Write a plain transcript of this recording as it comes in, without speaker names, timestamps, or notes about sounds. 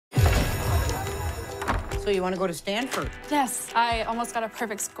So you want to go to Stanford? Yes, I almost got a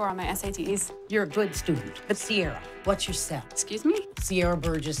perfect score on my SATs. You're a good student. But Sierra, what's your set? Excuse me? Sierra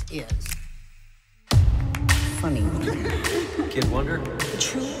Burgess is funny. Kid Wonder? The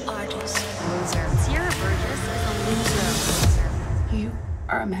true artist. Loser. Sierra Burgess is a loser. You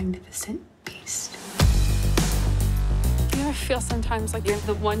are a magnificent beast. Do you ever feel sometimes like you're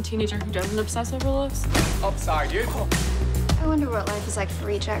the one teenager who doesn't obsess over looks? Oh, sorry, dude. I wonder what life is like for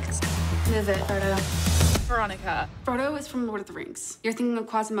rejects. Move it, Frodo. Veronica. Frodo is from Lord of the Rings. You're thinking of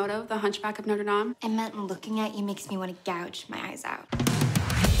Quasimodo, the Hunchback of Notre Dame? I meant looking at you makes me want to gouge my eyes out.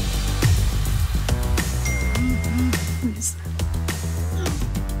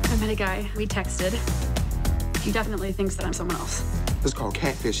 I met a guy. We texted. He definitely thinks that I'm someone else. It's called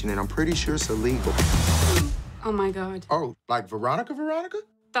catfishing, and I'm pretty sure it's illegal. Oh my God. Oh, like Veronica?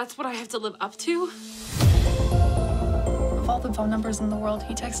 That's what I have to live up to? Of all the phone numbers in the world,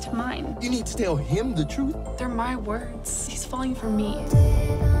 he texted mine. You need to tell him the truth. They're my words. He's falling for me.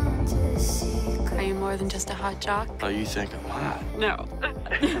 Are you more than just a hot jock? Oh, you think I'm hot? No.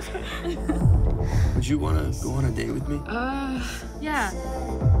 Would you want to go on a date with me? Yeah.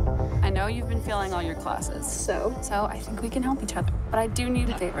 I know you've been failing all your classes. So I think we can help each other. But I do need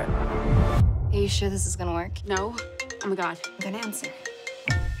a favor. Are you sure this is gonna work? No? Oh my God. I'm gonna answer.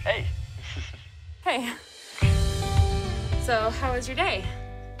 Hey. Hey. So, how was your day?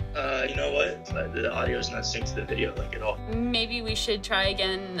 You know what? The audio's not synced to the video like at all. Maybe we should try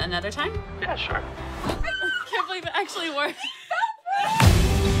again another time? Yeah, sure. I can't believe it actually worked.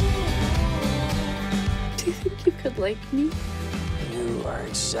 Do you think you could like me? You are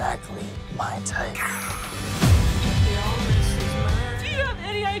exactly my type. Do you have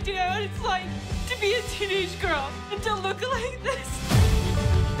any idea what it's like to be a teenage girl and to look like this?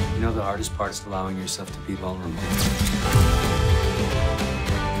 You know, the hardest part is allowing yourself to be vulnerable.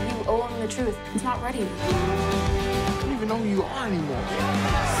 You owe him the truth. He's not ready. I don't even know who you are anymore.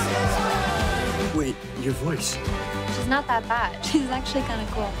 Wait, your voice. She's not that bad. She's actually kind of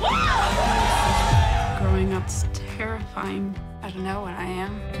cool. Growing up's terrifying. I don't know what I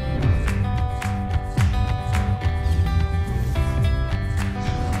am.